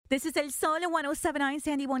This is El Sol 1079,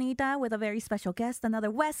 Sandee Bonita, with a very special guest,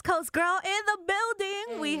 another West Coast girl in the building.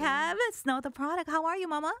 Hey. We have Snow the Product. How are you,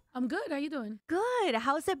 mama? I'm good. How you doing? Good.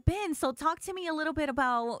 How's it been? So talk to me a little bit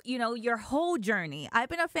about, your whole journey. I've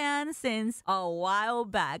been a fan since a while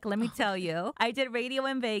back. Let me tell you. I did radio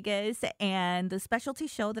in Vegas, and the specialty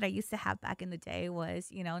show that I used to have back in the day was,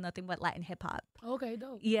 nothing but Latin hip hop. Okay,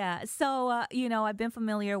 dope. Yeah. So, I've been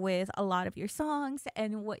familiar with a lot of your songs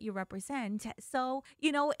and what you represent. So,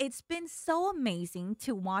 it's been so amazing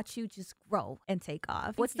to watch you just grow and take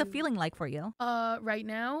off. What's the feeling like for you? Right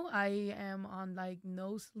now I am on like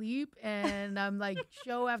no sleep, and I'm like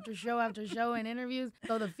show after show after show and interviews.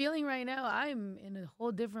 So the feeling right now, I'm in a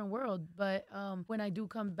whole different world. But when I do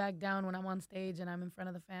come back down, when I'm on stage and I'm in front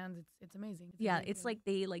of the fans, it's amazing. It's like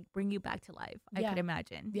they bring you back to life. I could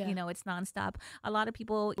imagine. Yeah. It's nonstop. A lot of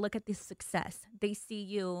people look at this success. They see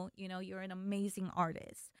you, you're an amazing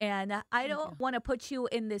artist. And I don't want to put you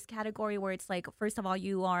in this category where it's like, first of all,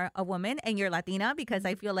 you are a woman and you're Latina, because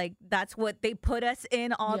I feel like that's what they put us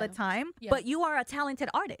in all the time. Yeah. But you are a talented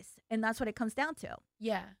artist, and that's what it comes down to.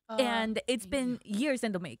 Yeah. And it's been years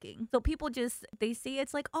in the making. So people they see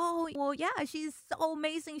it's like, oh, well, yeah, she's so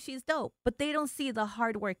amazing. She's dope. But they don't see the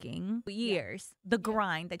hardworking years, the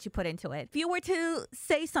grind that you put into it. If you were to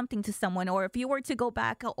say something to someone, or if you were to go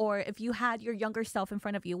back, or if you had your younger self in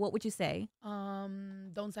front of you, what would you say?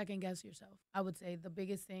 Don't second guess yourself. I would say the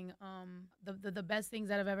biggest thing, the best things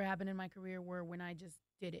that have ever happened in my career were when I just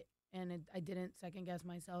did it. And I didn't second guess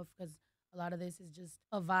myself, because a lot of this is just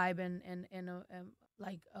a vibe and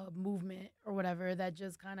like a movement or whatever that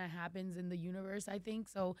just kind of happens in the universe, I think.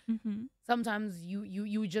 So sometimes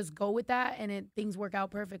you just go with that and things work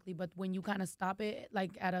out perfectly. But when you kind of stop it,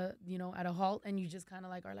 like at a halt, and you just kind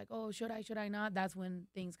of like are like, oh, should I not? That's when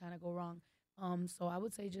things kind of go wrong. So I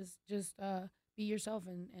would say just be yourself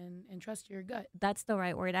and trust your gut. That's the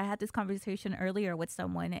right word. I had this conversation earlier with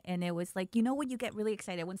someone, and it was like, when you get really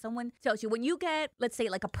excited, when someone tells you, when you get, let's say,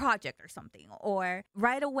 like a project or something, or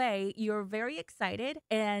right away you're very excited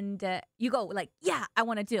and you go like, yeah, I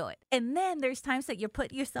want to do it. And then there's times that you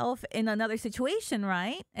put yourself in another situation,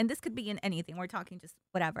 right? And this could be in anything. We're talking just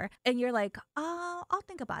whatever. And you're like, oh, I'll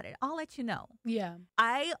think about it. I'll let you know. Yeah.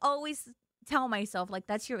 I always tell myself, like,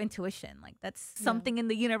 that's your intuition, like that's something in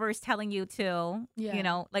the universe telling you to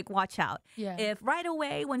like, watch out. If right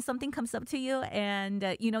away when something comes up to you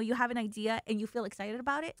and you have an idea and you feel excited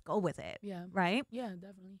about it, go with it. Right.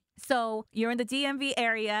 Definitely. So you're in the DMV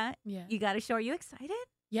area. You gotta show, are you excited?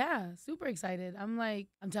 Yeah, super excited. I'm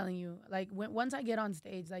telling you, like once I get on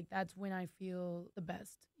stage, like that's when I feel the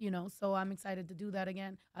best, so I'm excited to do that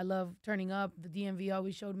again. I love turning up. The DMV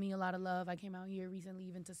always showed me a lot of love. I came out here recently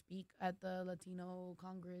even to speak at the Latino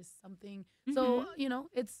Congress something. So,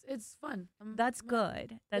 it's fun. That's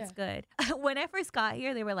good. That's good. When I first got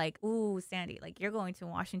here, they were like, ooh, Sandee, like you're going to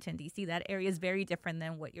Washington, D.C. That area is very different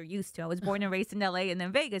than what you're used to. I was born and raised in L.A. and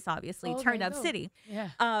then Vegas, obviously, turned up city.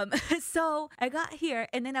 So I got here,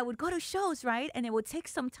 and then I would go to shows, right? And it would take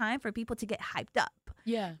some time for people to get hyped up.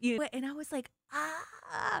 And I was like,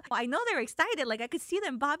 I know they're excited. Like I could see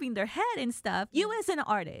them bobbing their head and stuff. You as an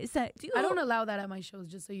artist, I don't allow that at my shows,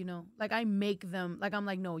 just so you know. Like I make them, like I'm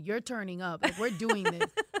like, no, you're turning up. Like we're doing this.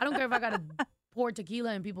 I don't care if I gotta pour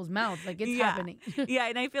tequila in people's mouths. Like it's happening.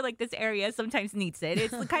 And I feel like this area sometimes needs it.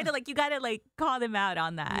 It's kind of like you gotta like call them out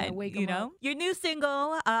on that. Wake them up. Your new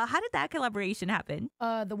single. How did that collaboration happen?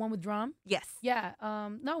 The one with Drum. Yes. Yeah.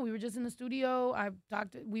 No, we were just in the studio.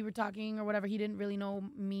 We were talking or whatever. He didn't really know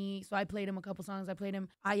me, so I played him a couple songs. I played him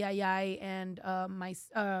Ay Ay Ay, and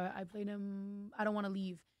I played him I Don't Want to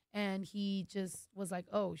Leave. And he just was like,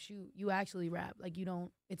 oh, shoot, you actually rap. Like,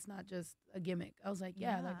 it's not just a gimmick. I was like,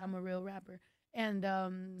 yeah. Like, I'm a real rapper. And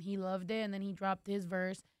he loved it. And then he dropped his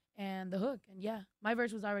verse and the hook. And my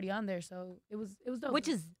verse was already on there. So it was dope. Which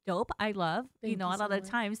is dope. I love, Thank you a lot so of much.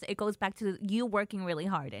 times it goes back to you working really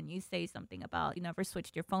hard, and you say something about you never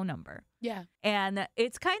switched your phone number. Yeah. And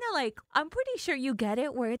it's kind of like, I'm pretty sure you get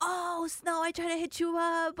it, where it's, oh, Snow, I tried to hit you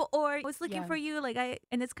up, or I was looking for you.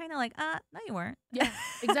 And it's kind of like, no, you weren't. Yeah,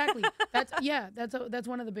 exactly. That's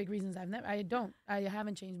one of the big reasons I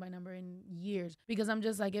haven't changed my number in years, because I'm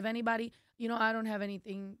just like, if anybody, I don't have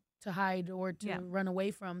anything to hide or to run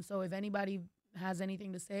away from. So if anybody has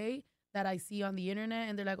anything to say that I see on the internet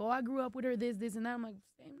and they're like, oh, I grew up with her, this, and that, I'm like,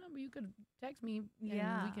 same number. You could text me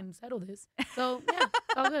and we can settle this. So yeah,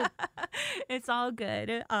 it's all good. It's all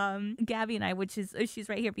good. Gabby and I, she's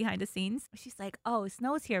right here behind the scenes. She's like, "Oh,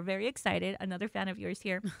 Snow's here. Very excited. Another fan of yours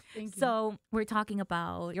here." Thank you. So we're talking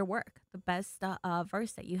about your work, the best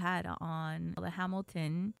verse that you had on the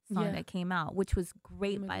Hamilton song that came out, which was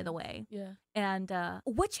great, by the way. Yeah. And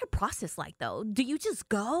what's your process like, though? Do you just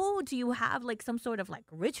go? Do you have like some sort of like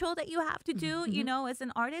ritual that you have to do, you know, as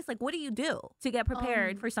an artist? Like, what do you do to get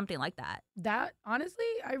prepared for something like that? That, honestly,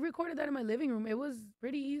 I recorded that in my living room. It was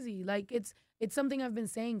pretty easy. Like, it's something I've been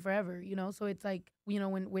saying forever, you know? So it's like, you know,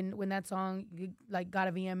 when that song like got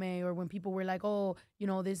a VMA, or when people were like, oh, you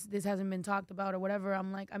know, this hasn't been talked about or whatever,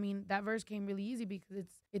 I'm like, I mean, that verse came really easy because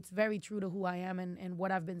it's very true to who I am and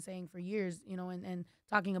what I've been saying for years, you know, and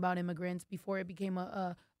talking about immigrants before it became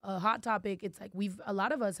a hot topic. It's like a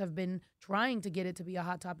lot of us have been trying to get it to be a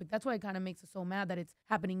hot topic. That's why it kind of makes us so mad that it's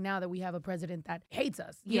happening now, that we have a president that hates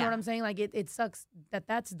us. You know what I'm saying? Like it sucks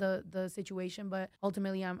that's the situation, but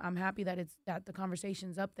ultimately I'm happy that that the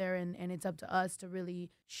conversation's up there and it's up to us to really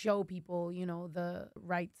show people, you know, the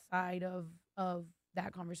right side of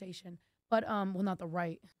that conversation. But well, not the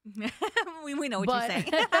right. we know what you're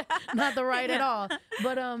saying. Not the right at all.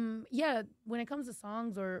 But yeah, when it comes to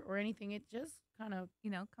songs or anything, it just kind of, you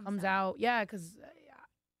know, comes out. Yeah, because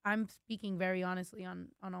I'm speaking very honestly on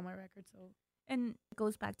all my records. So, and it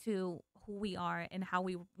goes back to who we are and how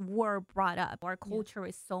we were brought up. Our culture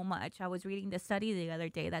is so much. I was reading the study the other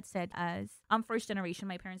day that said, as I'm first generation,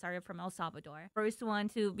 my parents are from El Salvador, first one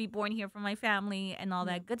to be born here from my family and all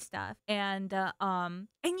that good stuff. And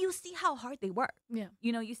you see how hard they work. Yeah.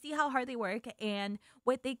 You know, you see how hard they work and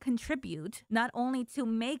what they contribute, not only to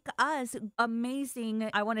make us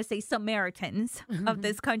amazing, I want to say Samaritans of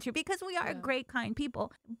this country, because we are great, kind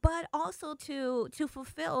people, but also to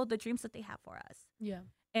fulfill the dreams that they have for us. Yeah.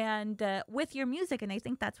 And with your music, and I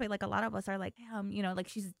think that's why like a lot of us are like, you know, like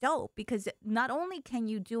she's dope, because not only can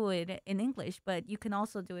you do it in English, but you can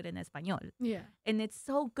also do it in Espanol. Yeah. And it's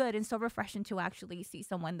so good and so refreshing to actually see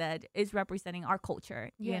someone that is representing our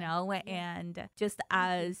culture, you know, and just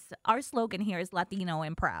as our slogan here is Latino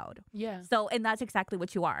and proud. Yeah. So, and that's exactly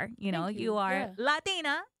what you are, you know, you are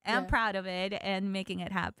Latina and proud of it and making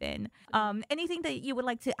it happen. Anything that you would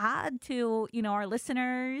like to add to, you know, our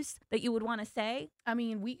listeners that you would want to say? I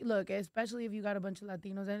mean, we look, especially if you got a bunch of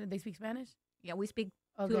Latinos and they speak Spanish. Yeah, we speak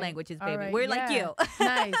 2 languages, baby. Right. We're like you.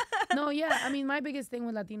 Nice. No, yeah. I mean, my biggest thing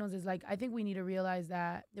with Latinos is like, I think we need to realize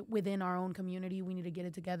that within our own community, we need to get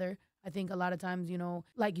it together. I think a lot of times, you know,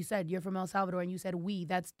 like you said, you're from El Salvador and you said we.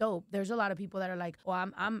 That's dope. There's a lot of people that are like, oh,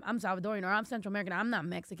 I'm Salvadorian or I'm Central American. I'm not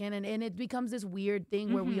Mexican. And it becomes this weird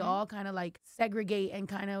thing where we all kind of like segregate and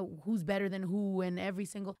kind of who's better than who and every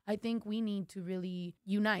single. I think we need to really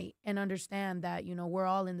unite and understand that, you know, we're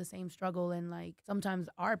all in the same struggle. And like sometimes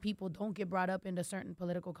our people don't get brought up into certain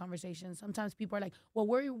political conversations. Sometimes people are like, well,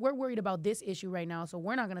 we're worried about this issue right now, so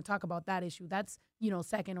we're not going to talk about that issue. That's, you know,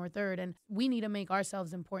 second or third. And we need to make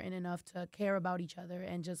ourselves important enough to care about each other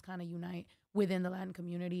and just kind of unite within the Latin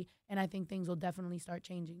community. And I think things will definitely start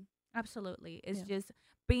changing. Absolutely. It's just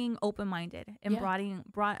being open-minded and broadening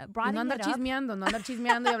no andar chismeando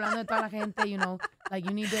y hablando de toda la gente, you know. Like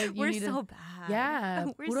you need to. We're so bad. Yeah.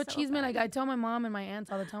 We're Puro so chisme. bad. Like I tell my mom and my aunts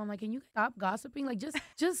all the time, I'm like, can you stop gossiping? Like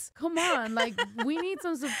just come on. Like we need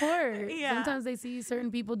some support. Yeah. Sometimes they see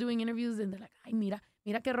certain people doing interviews and they're like, ay, mira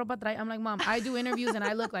que ropa trae. I'm like, Mom, I do interviews and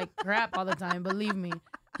I look like crap all the time. Believe me.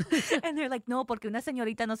 And they're like, no, porque una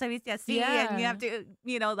señorita no se viste así. And you have to,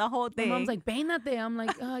 you know, the whole thing. My mom's like, peínate. I'm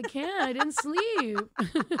like, I can't. I didn't sleep.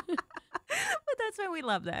 But that's why we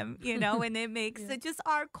love them, you know, and it makes it just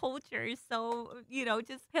our culture so, you know,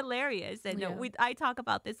 just hilarious. And I talk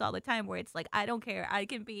about this all the time where it's like, I don't care. I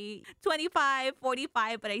can be 25,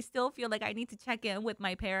 45, but I still feel like I need to check in with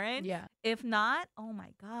my parent. Yeah. If not, oh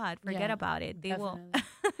my God, forget about it. They definitely.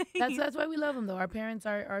 will. That's why we love them, though. Our parents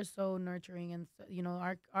are so nurturing, and you know,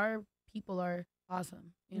 our people are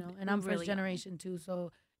awesome, you know. And I'm first generation too,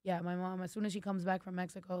 so yeah, my mom, as soon as she comes back from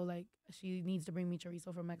Mexico, like she needs to bring me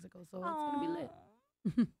chorizo from Mexico, so it's gonna be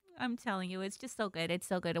lit. I'm telling you, it's just so good. It's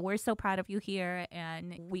so good. We're so proud of you here,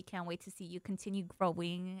 and we can't wait to see you continue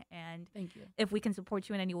growing. And thank you. If we can support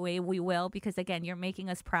you in any way, we will, because again, you're making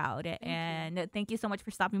us proud. Thank you so much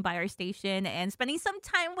for stopping by our station and spending some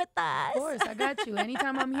time with us. Of course, I got you.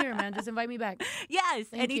 Anytime I'm here, man, just invite me back. Yes,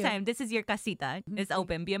 anytime. This is your casita. It's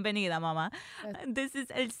open. Bienvenida, mama. This is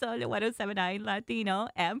El Sol 107.9 Latino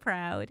and Proud.